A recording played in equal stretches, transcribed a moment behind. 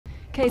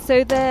Okay,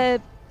 so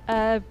the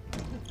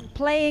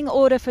playing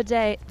order for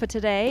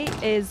today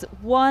is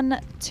 1,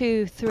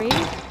 2, 3.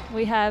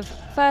 We have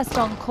first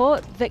on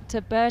court Victor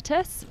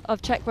Bertus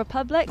of Czech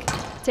Republic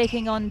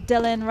taking on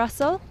Dylan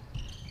Russell.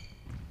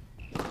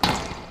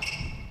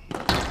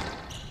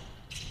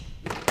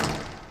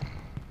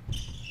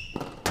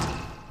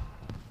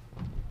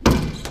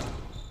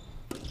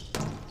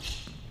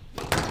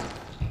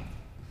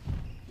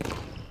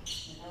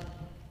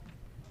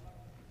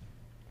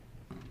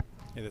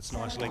 Yeah, that's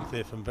nice length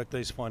there from Victor.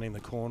 He's finding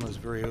the corners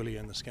very early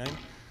in this game.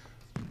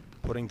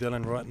 Putting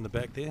Dylan right in the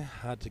back there.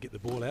 Hard to get the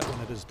ball out when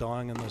it is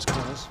dying in those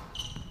corners.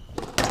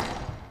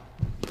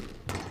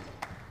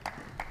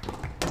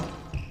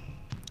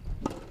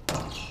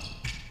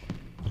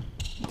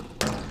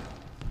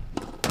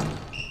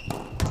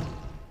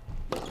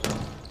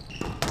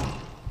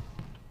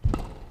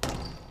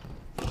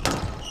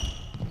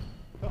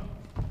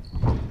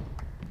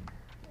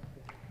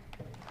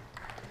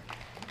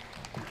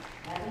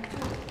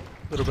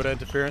 A little bit of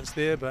interference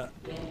there, but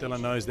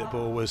Dylan knows that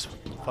ball was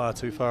far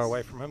too far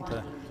away from him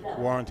to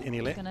warrant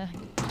any let. Gonna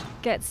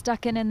get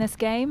stuck in this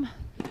game.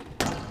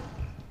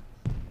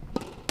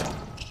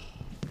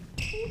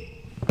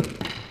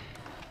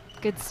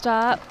 Good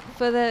start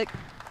for the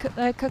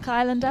Cook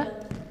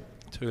Islander.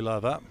 2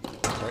 love up,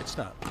 great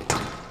start.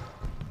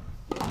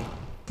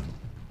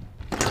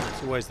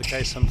 It's always the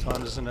case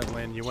sometimes, isn't it,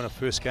 when you win a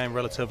first game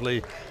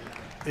relatively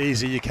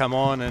easy, you come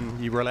on and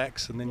you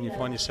relax and then you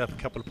find yourself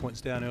a couple of points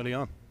down early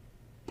on.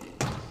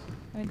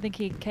 I don't think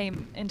he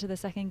came into the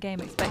second game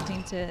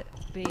expecting to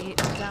be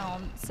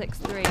down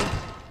 6-3.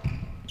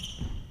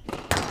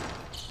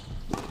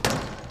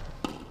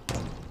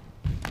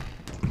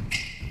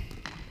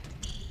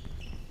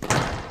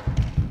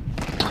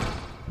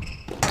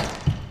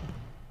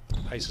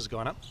 Pace has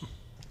gone up.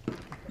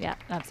 Yeah,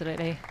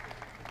 absolutely.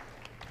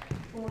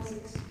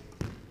 4-6.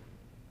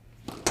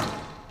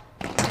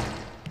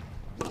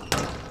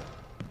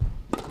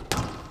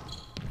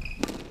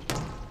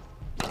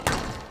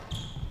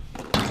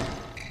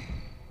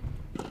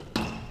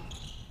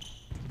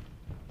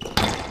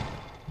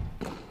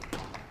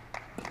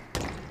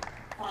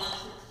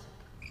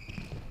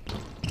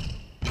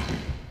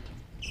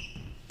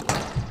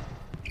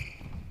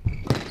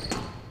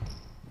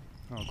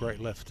 Oh, great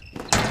lift.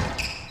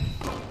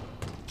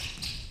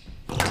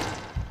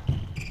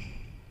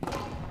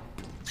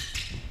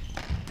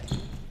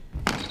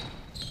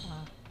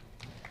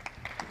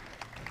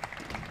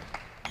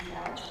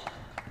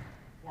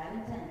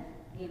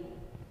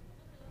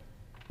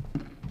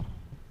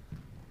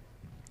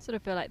 Sort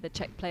of feel like the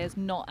Czech player's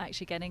not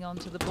actually getting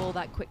onto the ball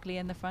that quickly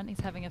in the front. He's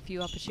having a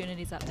few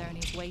opportunities up there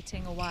and he's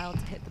waiting a while to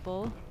hit the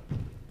ball.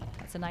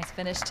 That's a nice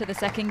finish to the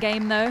second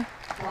game though.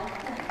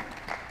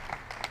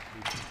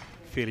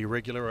 Fairly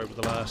regular over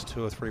the last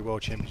 2 or 3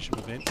 World Championship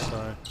events,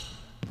 so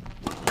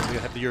we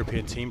have the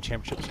European Team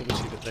Championships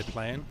obviously that they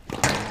play in,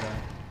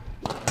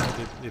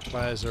 and their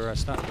players are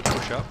starting to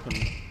push up, and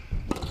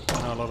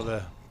I know a lot of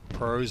the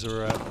pros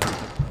are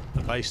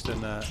based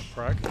in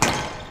Prague,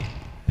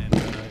 and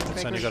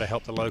it's only got to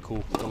help the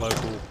local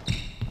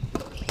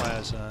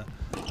players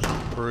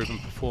improve and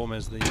perform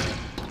as the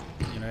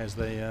as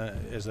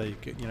they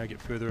get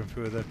further and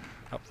further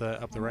up the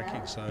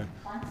rankings. So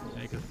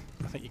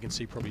I think you can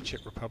see probably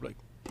Czech Republic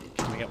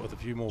coming up with a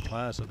few more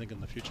players, I think,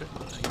 in the future.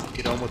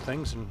 Get on with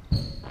things. And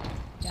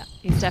yeah,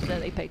 he's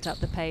definitely picked up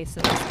the pace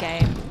in this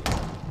game.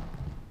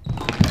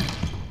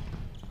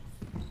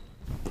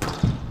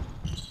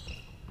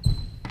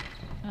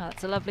 Oh,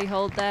 that's a lovely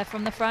hold there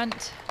from the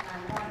front.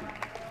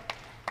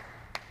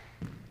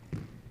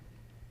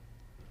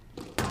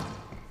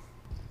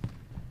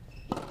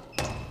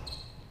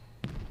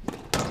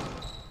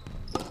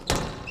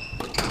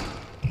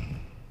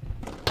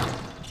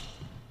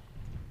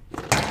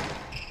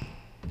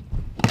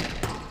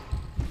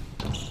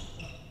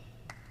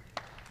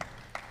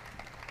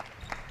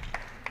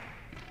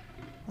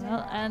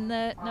 And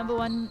the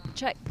 #1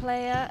 Czech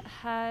player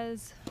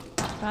has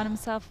found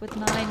himself with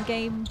 9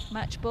 game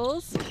match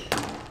balls.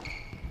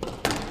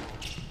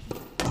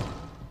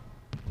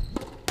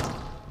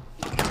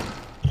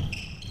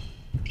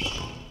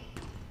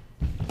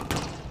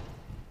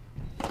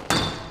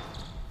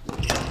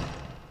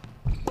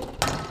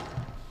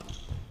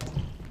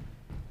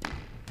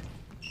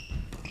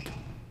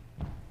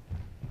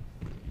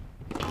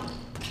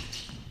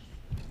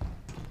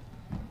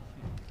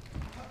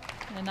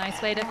 And a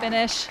nice way to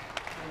finish.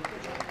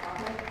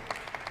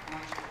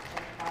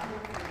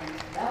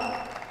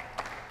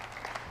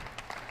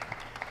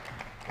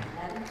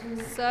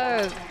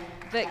 So,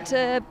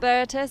 Victor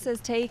Bertus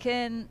has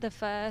taken the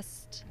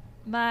first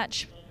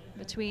match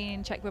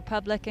between Czech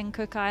Republic and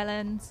Cook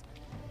Islands.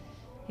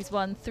 He's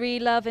won 3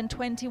 love in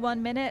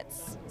 21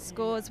 minutes.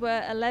 Scores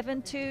were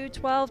 11-2,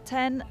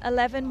 12-10,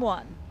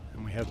 11-1.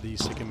 And we have the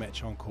second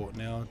match on court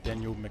now.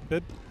 Daniel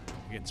McBib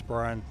against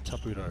Brian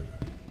Tapuro.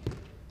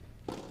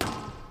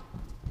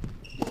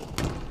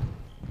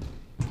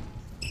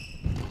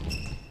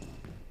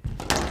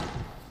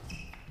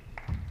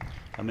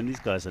 I mean,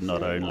 these guys are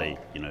not only,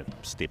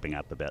 stepping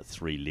up about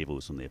 3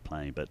 levels when they're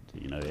playing, but,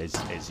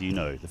 as you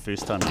know, the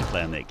first time you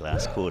play on that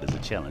glass court is a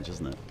challenge,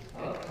 isn't it?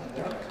 Yeah,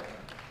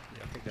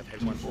 I think they've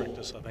had one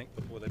practice,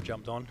 before they've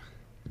jumped on.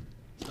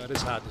 So it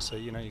is hard to see,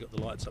 you've got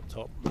the lights up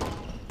top.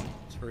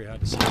 It's very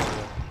hard to see the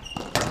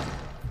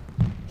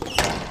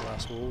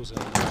glass walls.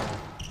 And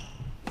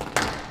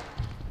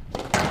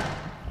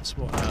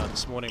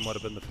this morning might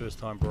have been the first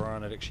time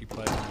Brian had actually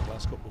played on the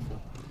glass court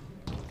before.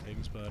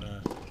 Things, but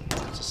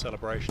it's a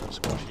celebration of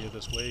squash here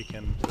this week,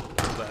 and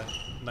the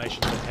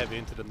nations that have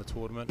entered in the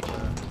tournament,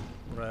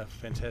 what a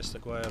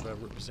fantastic way of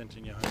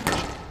representing your home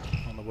nation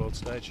on the world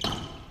stage.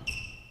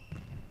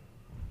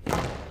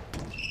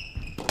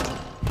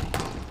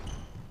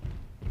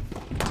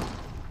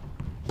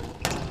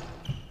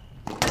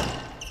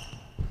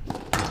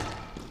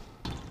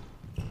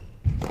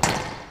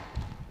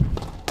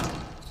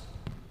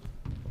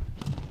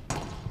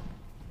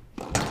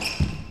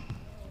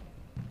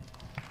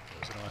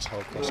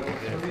 Whole cross court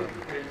there from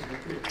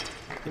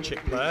the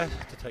Czech player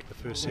to take the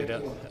first set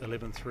out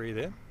 11-3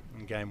 there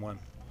in game 1.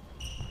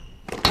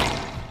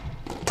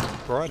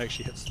 Brian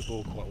actually hits the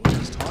ball quite well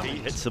this time. He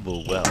hits the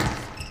ball well.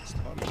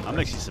 I'm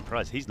actually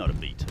surprised he's not a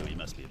B2, he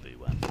must be a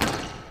B1.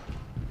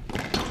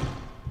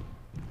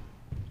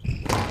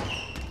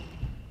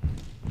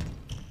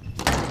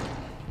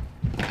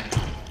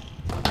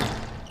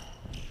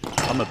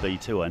 I'm a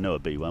B2, I know a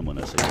B1 when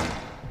I see him.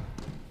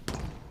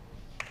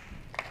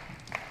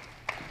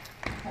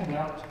 And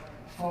out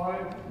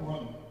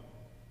 5-1.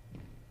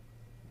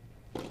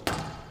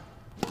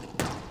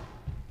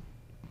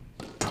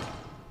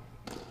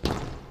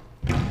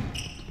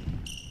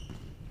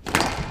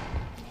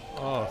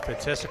 Oh,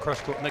 fantastic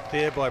cross-court nick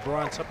there by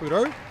Brian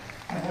Saputo.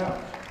 And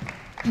out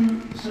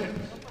 2-6.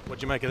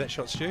 What'd you make of that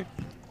shot, Stu?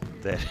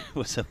 That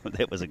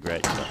was a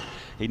great shot.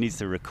 He needs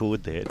to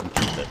record that and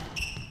keep it.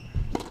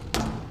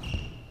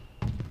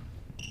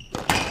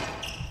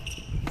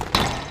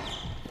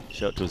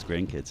 Shot to his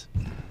grandkids.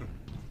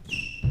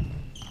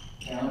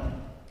 Count.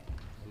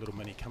 A little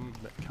mini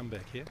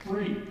comeback here.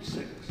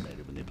 3-6.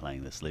 When they're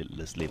playing this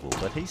level,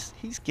 but he's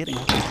getting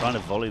up and trying to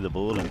volley the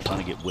ball and trying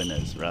to get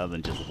winners rather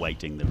than just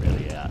waiting the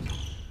rally out.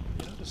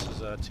 This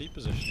is T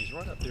position. He's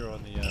right up there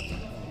on the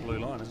blue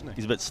line, isn't he?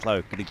 He's a bit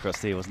slow getting across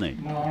there, wasn't he?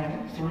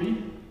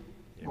 9-3.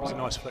 Yeah, it was a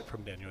nice flick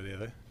from Daniel there,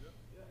 though.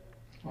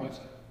 Right.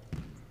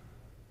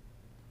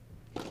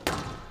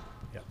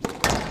 Yep.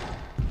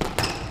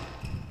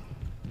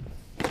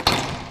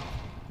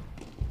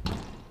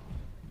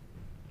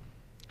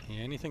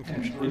 Yeah, anything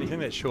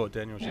that's short,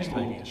 Daniel's just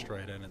taking it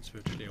straight in. It's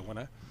virtually a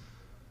winner.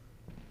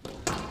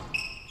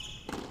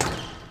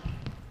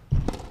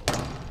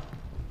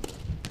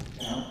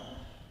 Count.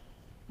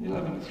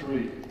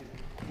 11-3.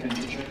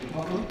 Against the Czech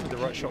Republic. The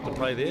right shot to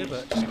play there,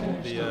 but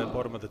scored the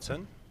bottom of the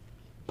tin.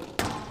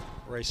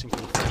 Racing to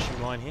the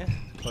finishing line here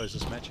to close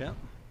this match out.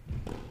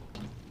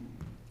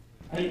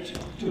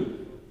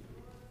 8-2.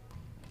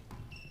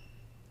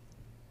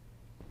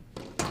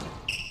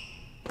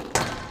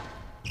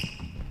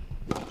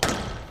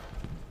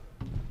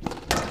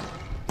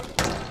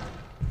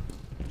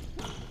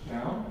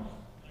 Down.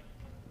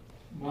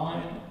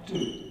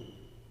 9-2.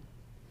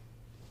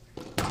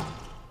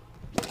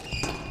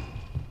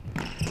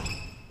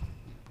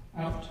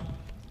 Out.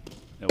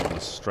 That one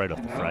was straight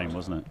off the frame,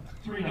 wasn't it?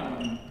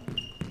 3-9.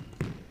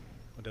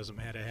 It doesn't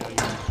matter how you win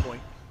the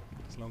point,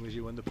 as long as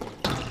you win the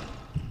point.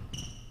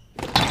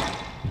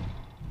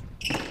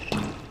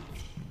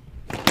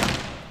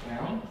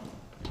 Down.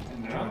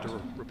 And Trying out.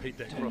 to repeat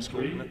that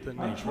cross-court knit,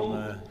 didn't he,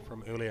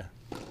 from earlier.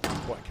 Didn't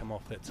quite come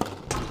off that time.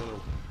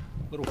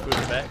 A little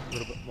further back, a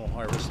little bit more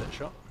high risk that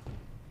shot.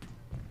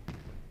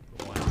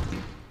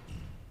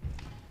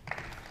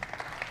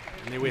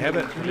 And there we have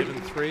it,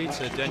 11-3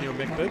 to Daniel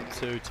McBib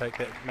to take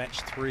that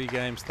match 3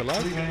 games to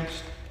love. 3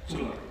 games to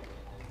love.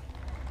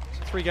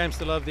 So 3 games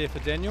to love there for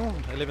Daniel,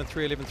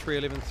 11-3,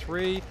 11-3,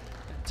 11-3.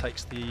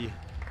 Takes the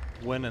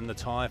win and the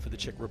tie for the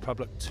Czech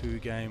Republic 2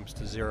 games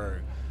to 0.